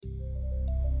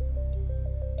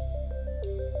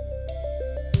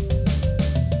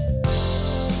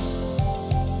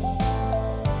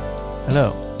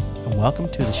Hello, and welcome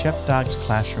to the Chef Dog's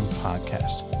Classroom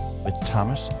podcast with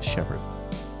Thomas Shepard.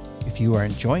 If you are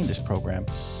enjoying this program,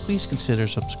 please consider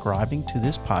subscribing to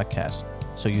this podcast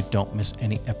so you don't miss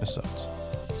any episodes.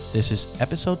 This is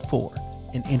episode 4,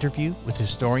 an interview with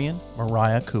historian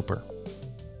Mariah Cooper.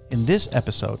 In this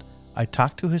episode, I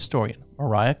talked to historian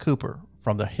Mariah Cooper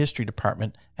from the history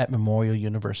department at Memorial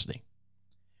University.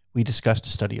 We discussed the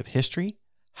study of history,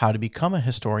 how to become a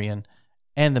historian,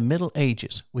 and the Middle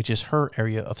Ages, which is her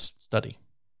area of study.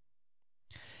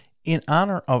 In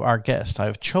honor of our guest, I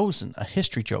have chosen a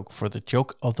history joke for the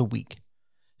joke of the week.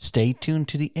 Stay tuned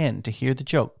to the end to hear the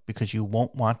joke because you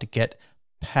won't want to get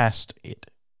past it.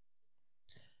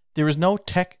 There is no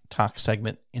tech talk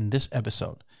segment in this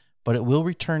episode, but it will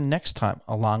return next time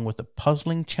along with a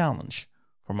puzzling challenge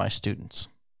for my students.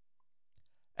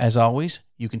 As always,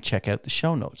 you can check out the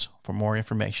show notes for more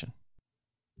information.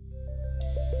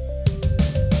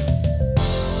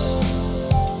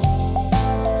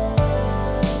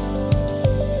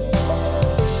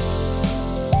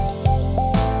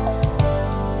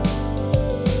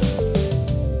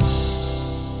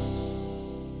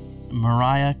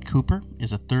 Mariah Cooper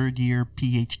is a third-year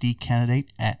PhD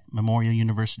candidate at Memorial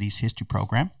University's history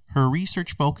program. Her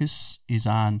research focus is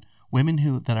on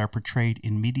women that are portrayed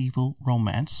in medieval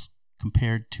romance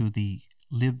compared to the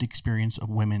lived experience of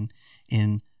women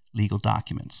in legal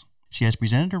documents. She has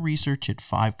presented her research at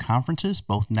 5 conferences,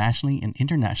 both nationally and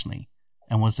internationally,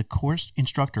 and was the course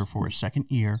instructor for a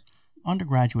second-year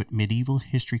undergraduate medieval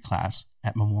history class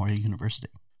at Memorial University.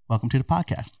 Welcome to the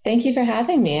podcast. Thank you for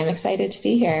having me. I'm excited to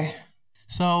be here.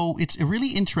 So it's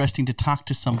really interesting to talk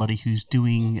to somebody who's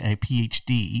doing a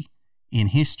PhD in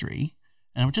history.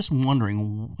 And I'm just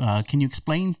wondering, can you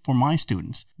explain for my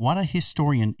students what a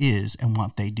historian is and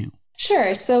what they do?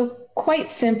 Sure. So quite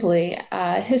simply,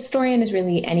 a historian is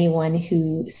really anyone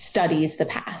who studies the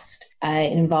past.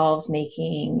 It involves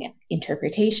making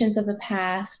interpretations of the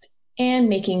past and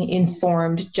making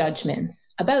informed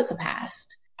judgments about the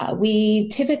past. We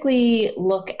typically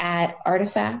look at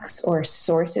artifacts or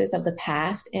sources of the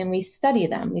past and we study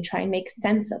them. We try and make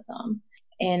sense of them.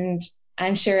 And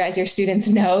I'm sure, as your students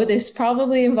know, this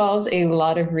probably involves a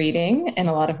lot of reading and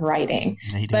a lot of writing.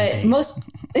 But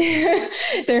most,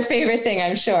 their favorite thing,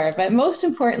 I'm sure. But most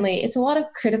importantly, it's a lot of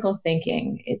critical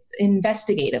thinking. It's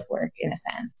investigative work, in a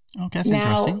sense. Okay, that's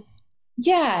interesting.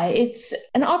 Yeah, it's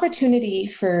an opportunity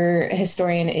for a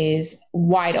historian is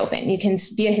wide open. You can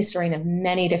be a historian of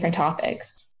many different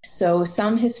topics. So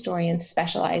some historians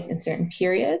specialize in certain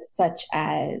periods, such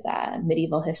as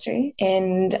medieval history,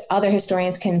 and other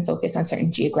historians can focus on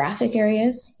certain geographic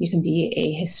areas. You can be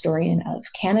a historian of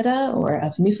Canada or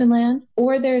of Newfoundland,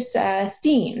 or there's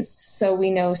themes. So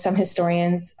we know some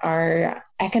historians are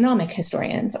economic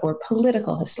historians or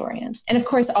political historians. And of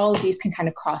course, all of these can kind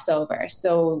of cross over.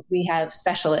 So we have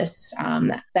specialists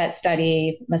that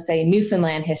study, let's say,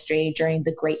 Newfoundland history during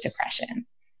the Great Depression.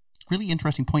 Really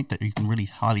interesting point that you can really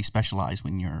highly specialize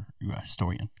when you're a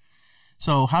historian.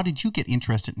 So how did you get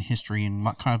interested in history and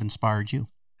what kind of inspired you?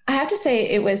 I have to say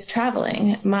it was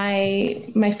traveling.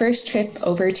 My first trip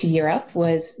over to Europe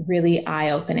was really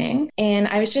eye-opening. And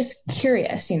I was just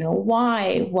curious,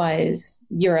 why was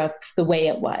Europe the way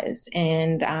it was?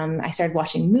 And I started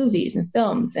watching movies and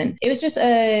films. And it was just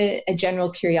a general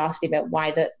curiosity about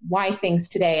why things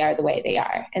today are the way they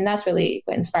are. And that's really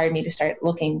what inspired me to start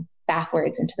looking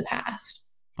backwards into the past.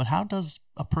 But how does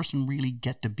a person really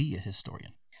get to be a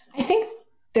historian? I think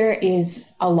there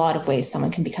is a lot of ways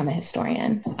someone can become a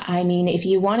historian. I mean, if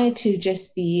you wanted to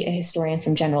just be a historian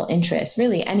from general interest,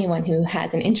 really anyone who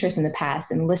has an interest in the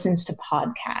past and listens to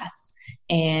podcasts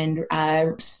and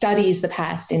studies the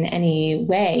past in any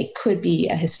way could be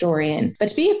a historian. But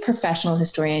to be a professional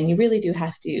historian, you really do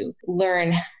have to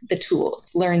learn the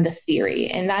tools, learn the theory,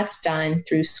 and that's done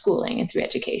through schooling and through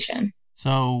education.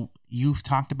 So you've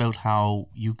talked about how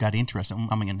you got interested in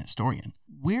becoming an historian.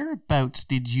 Whereabouts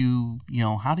did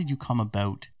how did you come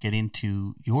about get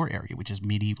into your area, which is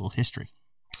medieval history?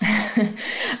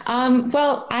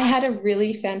 Well, I had a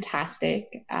really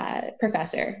fantastic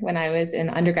professor when I was an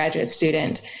undergraduate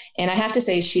student. And I have to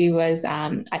say she was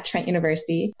at Trent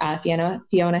University,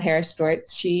 Fiona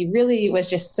Harris-Storts. She really was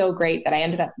just so great that I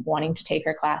ended up wanting to take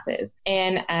her classes.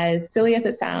 And as silly as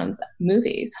it sounds,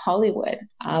 movies, Hollywood,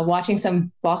 watching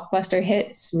some blockbuster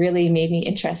hits really made me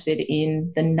interested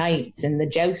in the knights and the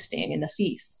jousting and the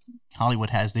feasts. Hollywood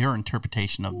has their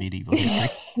interpretation of medieval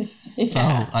history. Yeah. So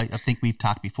I think we've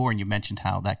talked before, and you mentioned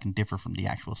how that can differ from the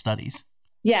actual studies.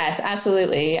 Yes,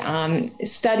 absolutely.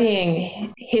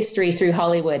 Studying history through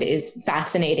Hollywood is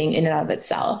fascinating in and of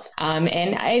itself.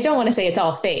 And I don't want to say it's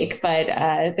all fake, but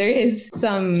there is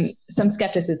some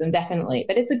skepticism, definitely.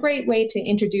 But it's a great way to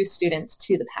introduce students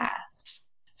to the past.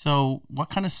 So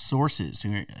what kind of sources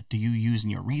do you use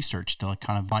in your research to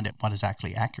kind of find out what is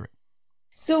actually accurate?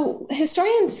 So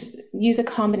historians use a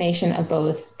combination of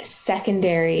both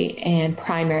secondary and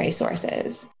primary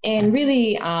sources. And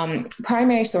really,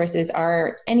 primary sources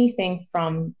are anything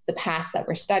from the past that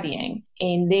we're studying.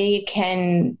 And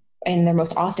they're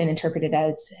most often interpreted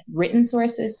as written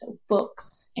sources, so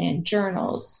books and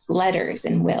journals, letters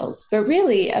and wills. But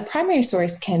really, a primary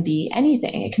source can be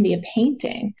anything. It can be a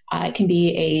painting. It can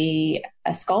be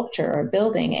a sculpture or a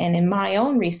building. And in my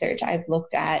own research, I've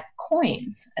looked at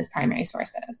coins as primary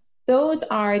sources. Those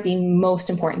are the most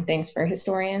important things for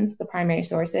historians, the primary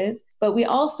sources. But we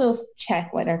also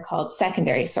check what are called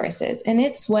secondary sources. And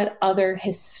it's what other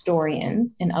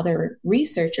historians and other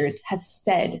researchers have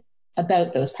said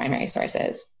about those primary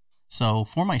sources. So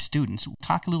for my students,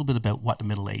 talk a little bit about what the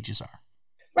Middle Ages are.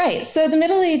 Right. So the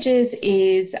Middle Ages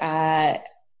is a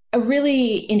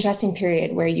really interesting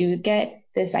period where you get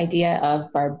this idea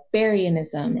of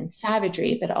barbarianism and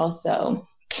savagery, but also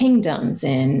kingdoms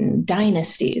and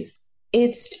dynasties.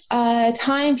 It's a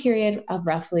time period of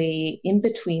roughly in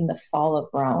between the fall of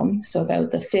Rome, so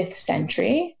about the 5th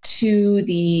century, to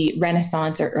the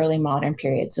Renaissance or early modern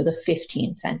period, so the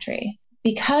 15th century.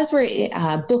 Because we're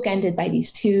bookended by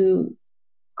these two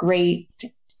great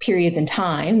periods in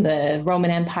time, the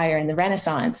Roman Empire and the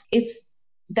Renaissance, it's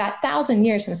that 1,000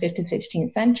 years from the 5th to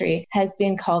 15th century has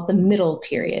been called the middle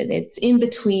period. It's in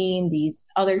between these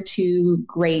other two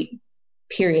great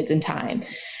periods in time.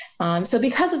 So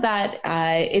because of that,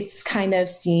 it's kind of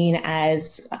seen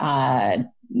as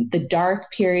the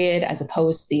dark period as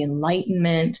opposed to the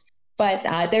Enlightenment.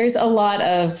 But there's a lot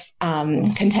of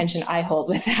contention I hold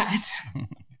with that.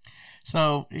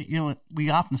 So, we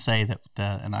often say that,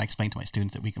 and I explain to my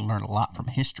students that we can learn a lot from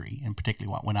history, and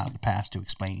particularly what went on in the past, to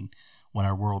explain what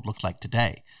our world looked like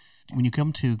today. When you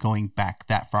come to going back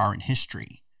that far in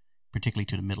history, particularly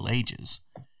to the Middle Ages,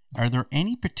 are there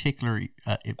any particular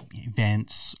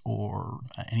events or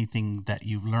anything that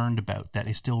you've learned about that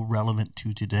is still relevant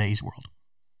to today's world?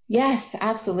 Yes,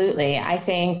 absolutely. I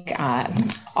think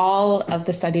all of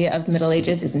the study of the Middle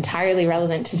Ages is entirely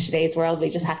relevant to today's world. We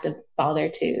just have to bother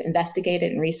to investigate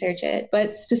it and research it.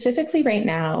 But specifically right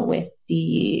now with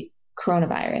the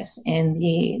coronavirus and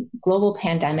the global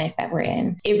pandemic that we're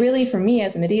in, it really, for me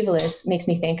as a medievalist, makes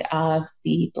me think of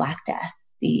the Black Death,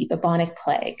 the bubonic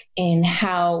plague, and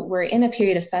how we're in a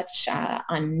period of such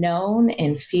unknown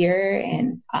and fear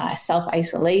and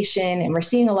self-isolation. And we're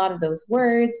seeing a lot of those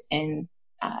words and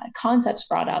concepts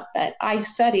brought up that I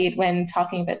studied when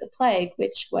talking about the plague,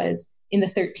 which was in the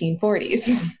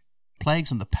 1340s.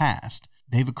 Plagues in the past,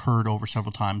 they've occurred over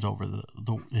several times over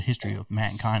the history of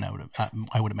mankind,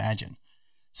 I would imagine.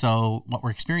 So what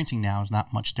we're experiencing now is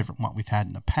not much different from what we've had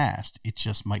in the past. It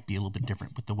just might be a little bit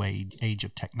different with the age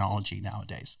of technology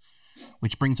nowadays,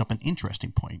 which brings up an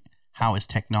interesting point. How has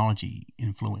technology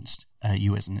influenced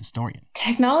you as an historian?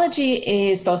 Technology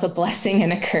is both a blessing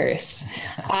and a curse,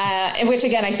 which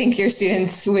again, I think your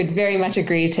students would very much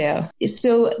agree to.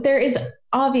 So there is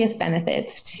obvious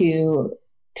benefits to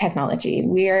technology.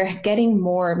 We are getting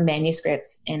more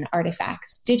manuscripts and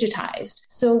artifacts digitized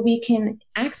so we can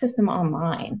access them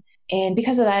online. And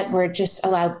because of that, we're just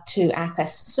allowed to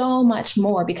access so much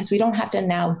more because we don't have to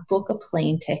now book a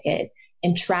plane ticket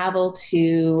and travel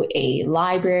to a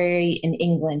library in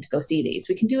England to go see these.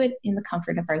 We can do it in the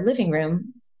comfort of our living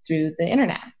room through the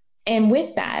internet. And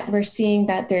with that, we're seeing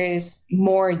that there's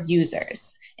more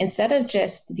users. Instead of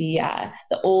just the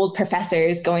old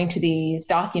professors going to these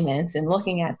documents and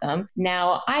looking at them,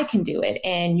 now I can do it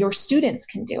and your students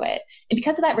can do it. And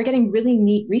because of that, we're getting really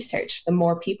neat research. The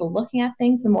more people looking at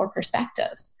things, the more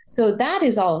perspectives. So that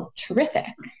is all terrific.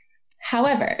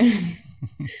 However,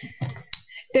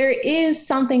 there is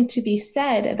something to be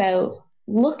said about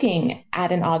looking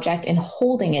at an object and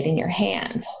holding it in your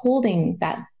hands, holding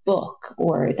that book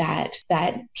or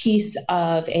that piece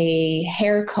of a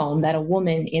hair comb that a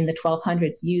woman in the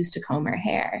 1200s used to comb her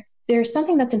hair. There's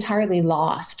something that's entirely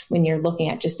lost when you're looking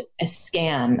at just a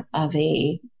scan of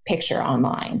a picture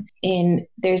online. And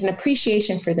there's an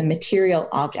appreciation for the material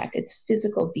object, its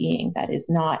physical being that is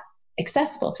not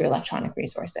accessible through electronic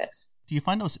resources. Do you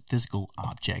find those physical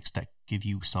objects that give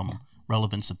you some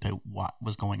relevance about what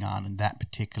was going on in that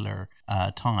particular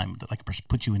time, that like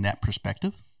put you in that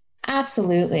perspective?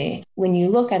 Absolutely. When you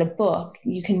look at a book,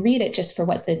 you can read it just for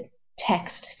what the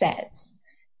text says,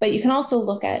 but you can also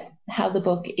look at how the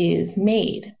book is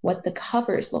made, what the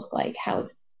covers look like, how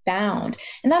it's bound.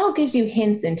 And that all gives you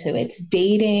hints into its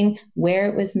dating, where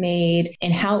it was made,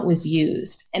 and how it was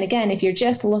used. And again, if you're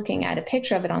just looking at a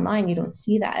picture of it online, you don't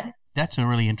see that. That's a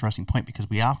really interesting point, because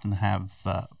we often have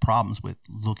problems with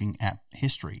looking at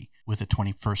history with a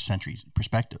 21st century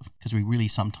perspective, because we really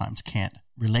sometimes can't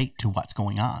relate to what's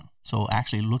going on. So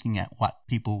actually looking at what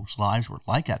people's lives were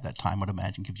like at that time, I would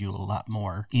imagine, gives you a lot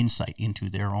more insight into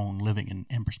their own living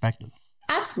and perspective.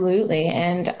 Absolutely.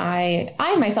 And I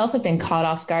myself have been caught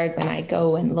off guard when I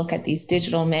go and look at these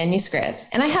digital manuscripts,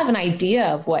 and I have an idea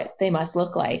of what they must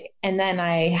look like. And then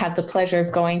I have the pleasure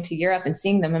of going to Europe and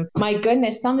seeing them. And my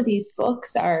goodness, some of these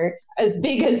books are as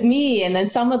big as me. And then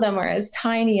some of them are as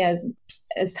tiny as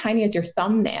your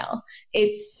thumbnail.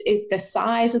 The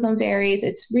size of them varies.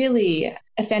 It's really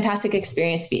a fantastic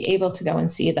experience to be able to go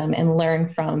and see them and learn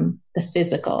from the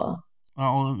physical.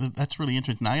 Oh, that's really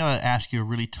interesting. I got to ask you a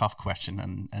really tough question,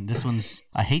 and this one's,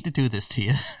 I hate to do this to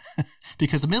you,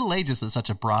 because the Middle Ages is such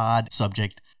a broad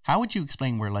subject. How would you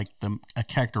explain where, like, a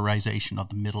characterization of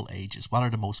the Middle Ages? What are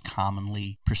the most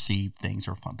commonly perceived things,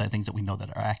 or the things that we know that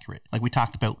are accurate? Like, we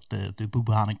talked about the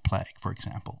bubonic plague, for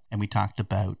example, and we talked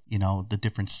about, the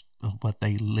difference of what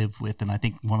they lived with. And I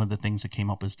think one of the things that came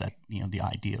up is that, the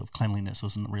idea of cleanliness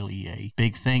wasn't really a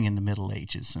big thing in the Middle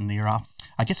Ages. And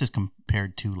I guess it's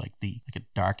compared to like a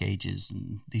Dark Ages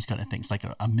and these kind of things, like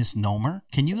a misnomer.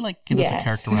 Can you give us a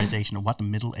characterization of what the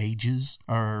Middle Ages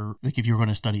are, like if you were going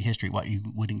to study history, what you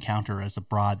would encounter as the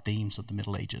broad themes of the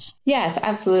Middle Ages? Yes,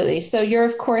 absolutely. So you're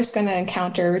of course going to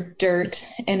encounter dirt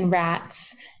and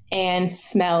rats and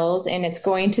smells, and it's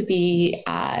going to be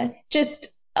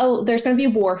there's going to be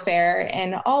warfare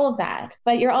and all of that,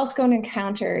 but you're also going to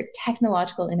encounter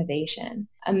technological innovation,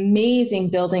 amazing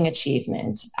building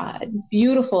achievements,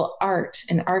 beautiful art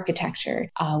and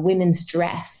architecture, women's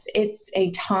dress. It's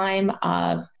a time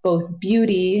of both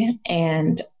beauty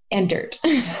and dirt.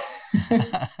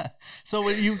 So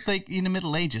what do you think in the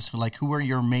Middle Ages, who are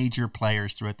your major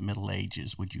players throughout the Middle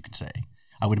Ages, would you could say?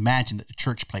 I would imagine that the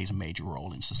church plays a major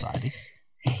role in society.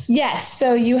 Yes.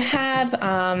 So you have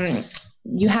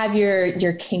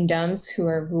your kingdoms who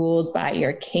are ruled by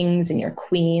your kings and your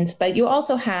queens, but you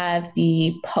also have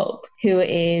the Pope, who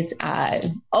is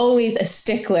always a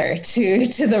stickler to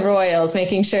the royals,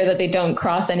 making sure that they don't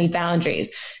cross any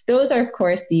boundaries. Those are, of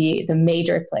course, the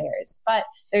major players, but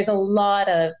there's a lot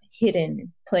of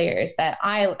hidden players that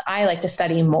I like to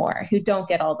study more, who don't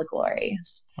get all the glory.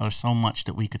 Well, there's so much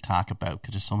that we could talk about,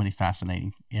 because there's so many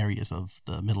fascinating areas of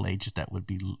the Middle Ages that would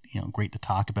be great to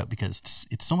talk about, because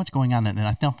it's so much going on. And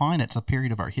I find it's a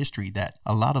period of our history that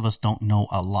a lot of us don't know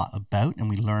a lot about. And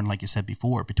we learn, like you said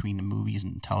before, between the movies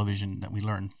and television, that we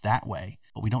learn that way.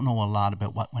 But we don't know a lot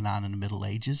about what went on in the Middle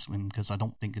Ages, because I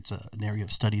don't think it's an area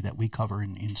of study that we cover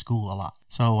in school a lot.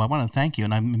 So I want to thank you,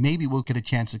 and maybe we'll get a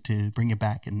chance to bring you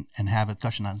back and have a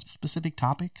discussion on specific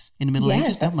topics in the Middle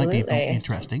Ages. That absolutely. Might be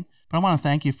interesting. But I want to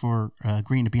thank you for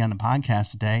agreeing to be on the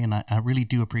podcast today, and I really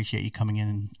do appreciate you coming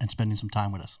in and spending some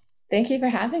time with us. Thank you for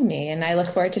having me, and I look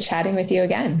forward to chatting with you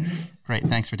again. Great.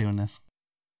 Thanks for doing this.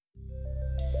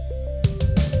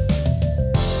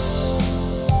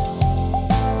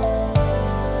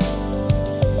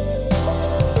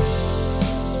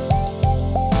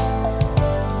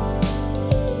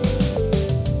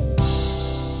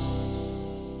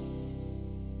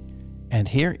 And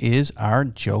here is our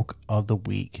joke of the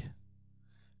week.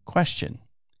 Question: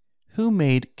 who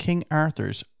made King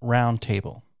Arthur's round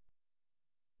table?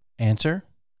 Answer: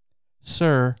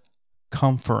 Sir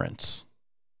Cumference.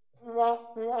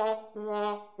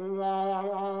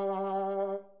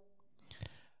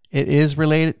 It is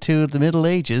related to the Middle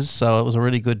Ages, so it was a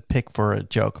really good pick for a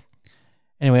joke.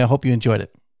 Anyway, I hope you enjoyed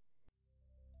it.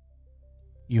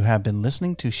 You have been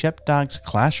listening to Shepdog's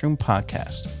Classroom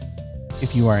Podcast.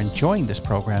 If you are enjoying this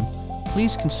program,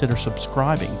 please consider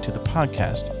subscribing to the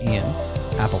podcast in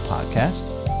Apple Podcast,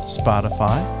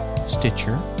 Spotify,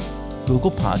 Stitcher,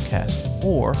 Google Podcast,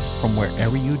 or from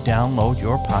wherever you download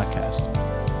your podcast.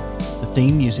 The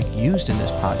theme music used in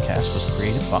this podcast was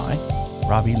created by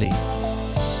Robbie Lee.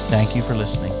 Thank you for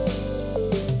listening.